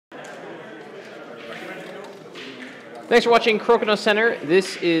Thanks for watching Crokinole Center.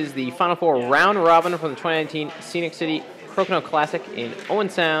 This is the Final Four round robin from the 2019 Scenic City Crokinole Classic in Owen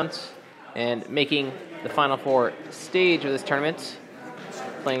Sound. And making the Final Four stage of this tournament,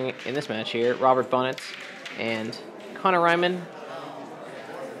 playing in this match here, Robert Bonnett and Connor Reinman.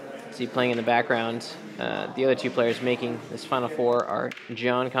 See playing in the background. The other two players making this Final Four are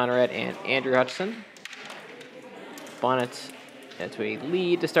John Conrad and Andrew Hutchison. Bonnett to a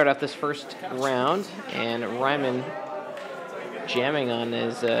lead to start off this first round, and Reinman jamming on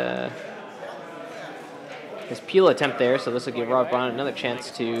his peel attempt there, so this will give Robert Bonnett another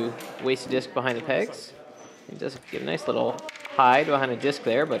chance to waste a disc behind the pegs. He does get a nice little hide behind a disc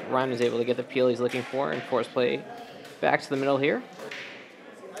there, but Reinman is able to get the peel he's looking for and force play back to the middle here.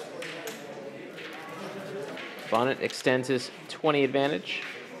 Bonnett extends his 20 advantage.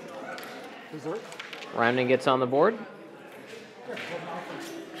 Reinman gets on the board.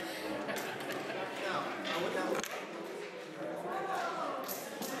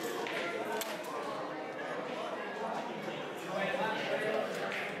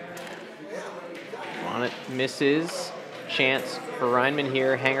 Bonnett misses. Chance for Reinman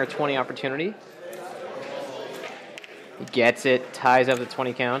here. Hanger 20 opportunity. He gets it. Ties up the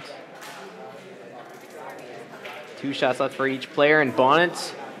 20 count. 2 shots left for each player, and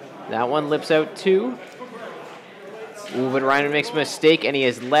Bonnett, that one lips out 2. Ooh, but Reinman makes a mistake, and he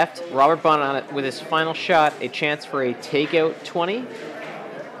has left Robert Bonnett on it with his final shot, a chance for a takeout 20.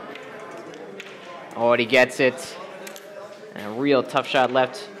 Oh, and he gets it. And a real tough shot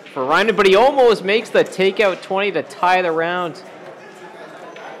left for Reinman, but he almost makes the takeout 20 to tie the round.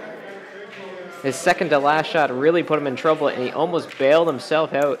 His second to last shot really put him in trouble, and he almost bailed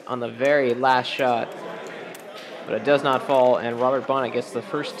himself out on the very last shot. But it does not fall, and Robert Bonnett gets the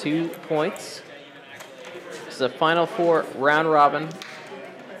first 2 points. This is a Final Four round robin.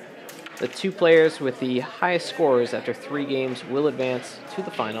 The 2 players with the highest scores after 3 games will advance to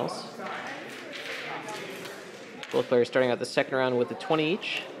the finals. Both players starting out the second round with the 20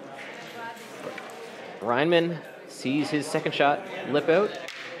 each. Reinman sees his second shot lip out.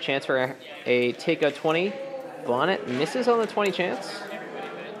 Chance for a takeout 20. Bonnett misses on the 20 chance.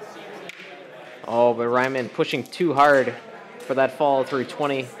 Oh, but Reinman pushing too hard for that fall through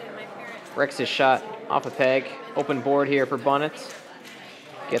 20. Wrecks his shot off a peg. Open board here for Bonnett.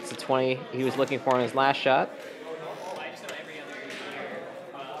 Gets the 20 he was looking for on his last shot.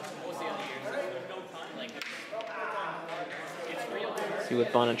 See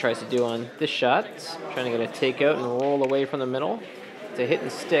what Bonnett tries to do on this shot. Trying to get a takeout and roll away from the middle. It's a hit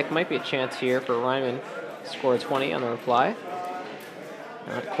and stick. Might be a chance here for Reinman to score a 20 on the reply.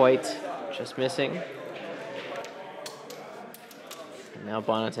 Not quite. Just missing. And now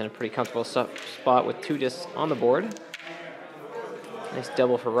Bonnett's in a pretty comfortable spot with 2 discs on the board. Nice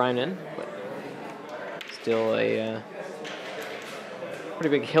double for Reinman, but still a pretty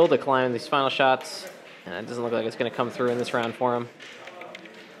big hill to climb in these final shots, and it doesn't look like it's going to come through in this round for him.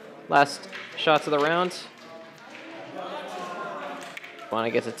 Last shots of the round.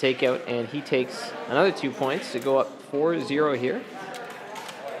 Bonnett gets a takeout, and he takes another 2 points to go up 4-0 here.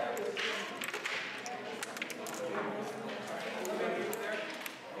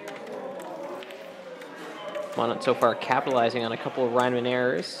 Bonnett so far capitalizing on a couple of Reinman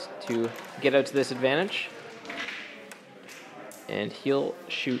errors to get out to this advantage. And he'll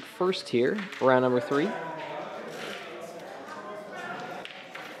shoot first here, round number 3.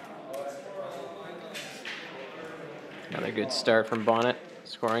 Another good start from Bonnett,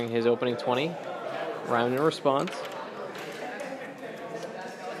 scoring his opening 20. Reinman in response.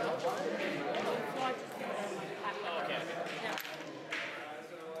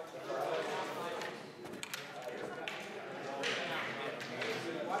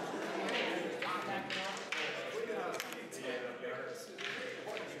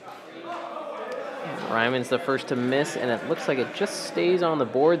 Reinman's the first to miss, and it looks like it just stays on the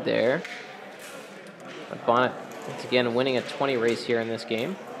board there. But Bonnett, once again, winning a 20 race here in this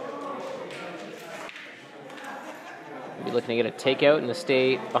game. Maybe looking to get a takeout and to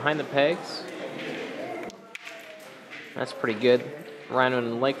stay behind the pegs. That's pretty good.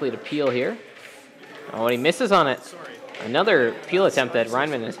 Reinman likely to peel here. Oh, and he misses on it. Another peel attempt that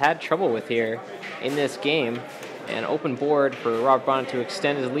Reinman has had trouble with here in this game. An open board for Robert Bonnett to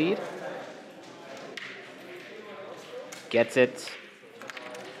extend his lead. Gets it.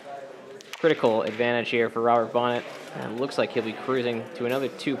 Critical advantage here for Robert Bonnett. And it looks like he'll be cruising to another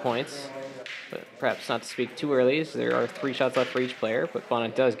 2 points. But perhaps not to speak too early, as there are 3 shots left for each player. But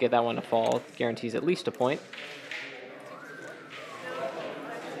Bonnett does get that one to fall. Guarantees at least a point.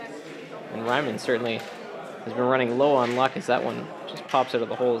 And Reinman certainly has been running low on luck, as that one just pops out of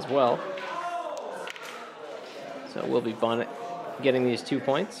the hole as well. So will be Bonnett getting these 2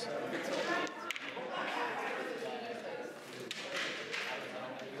 points.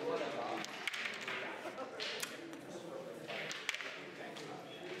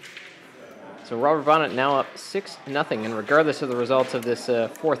 So Robert Bonnett now up 6-0, and regardless of the results of this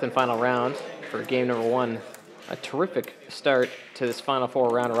fourth and final round for game number 1, a terrific start to this Final Four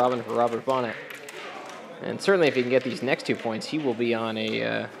round robin for Robert Bonnett. And certainly if he can get these next 2 points, he will be on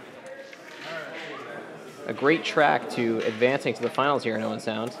a great track to advancing to the finals here in Owen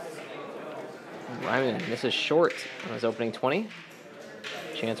Sound. Reinman misses short on his opening 20.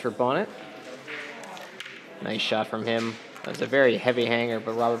 Chance for Bonnett. Nice shot from him. That was a very heavy hanger,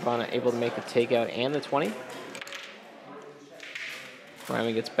 but Robert Bonnett able to make the takeout and the 20.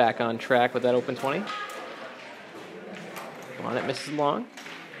 Reinman gets back on track with that open 20. Bonnett misses long.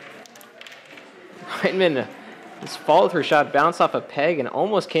 Reinman, his follow-through shot bounced off a peg and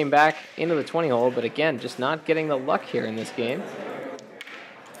almost came back into the 20 hole, but again, just not getting the luck here in this game.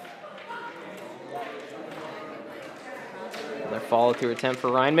 Another follow-through attempt for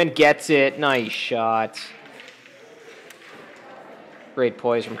Reinman. Gets it. Nice shot. Great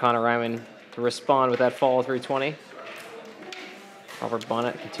poise from Connor Reinman to respond with that follow-through 20. Robert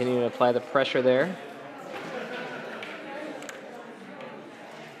Bonnett continuing to apply the pressure there.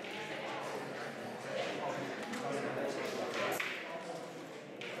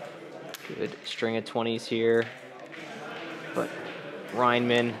 Good string of 20s here. But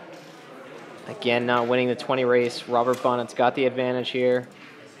Reinman, again, not winning the 20 race. Robert Bonnett's got the advantage here.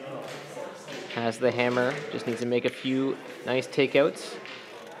 Has the hammer, just needs to make a few nice takeouts.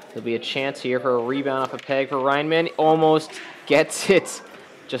 There'll be a chance here for a rebound off a peg for Reinman. Almost gets it.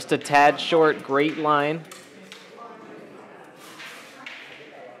 Just a tad short. Great line.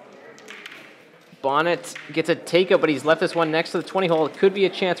 Bonnett gets a takeout, but he's left this one next to the 20 hole. It could be a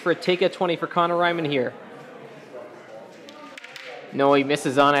chance for a takeout 20 for Connor Reinman here. No, he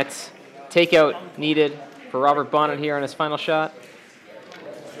misses on it. Takeout needed for Robert Bonnett here on his final shot.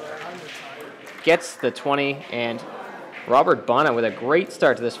 Gets the 20, and Robert Bonnett with a great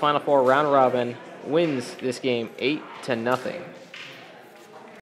start to this Final Four round robin wins this game 8-0.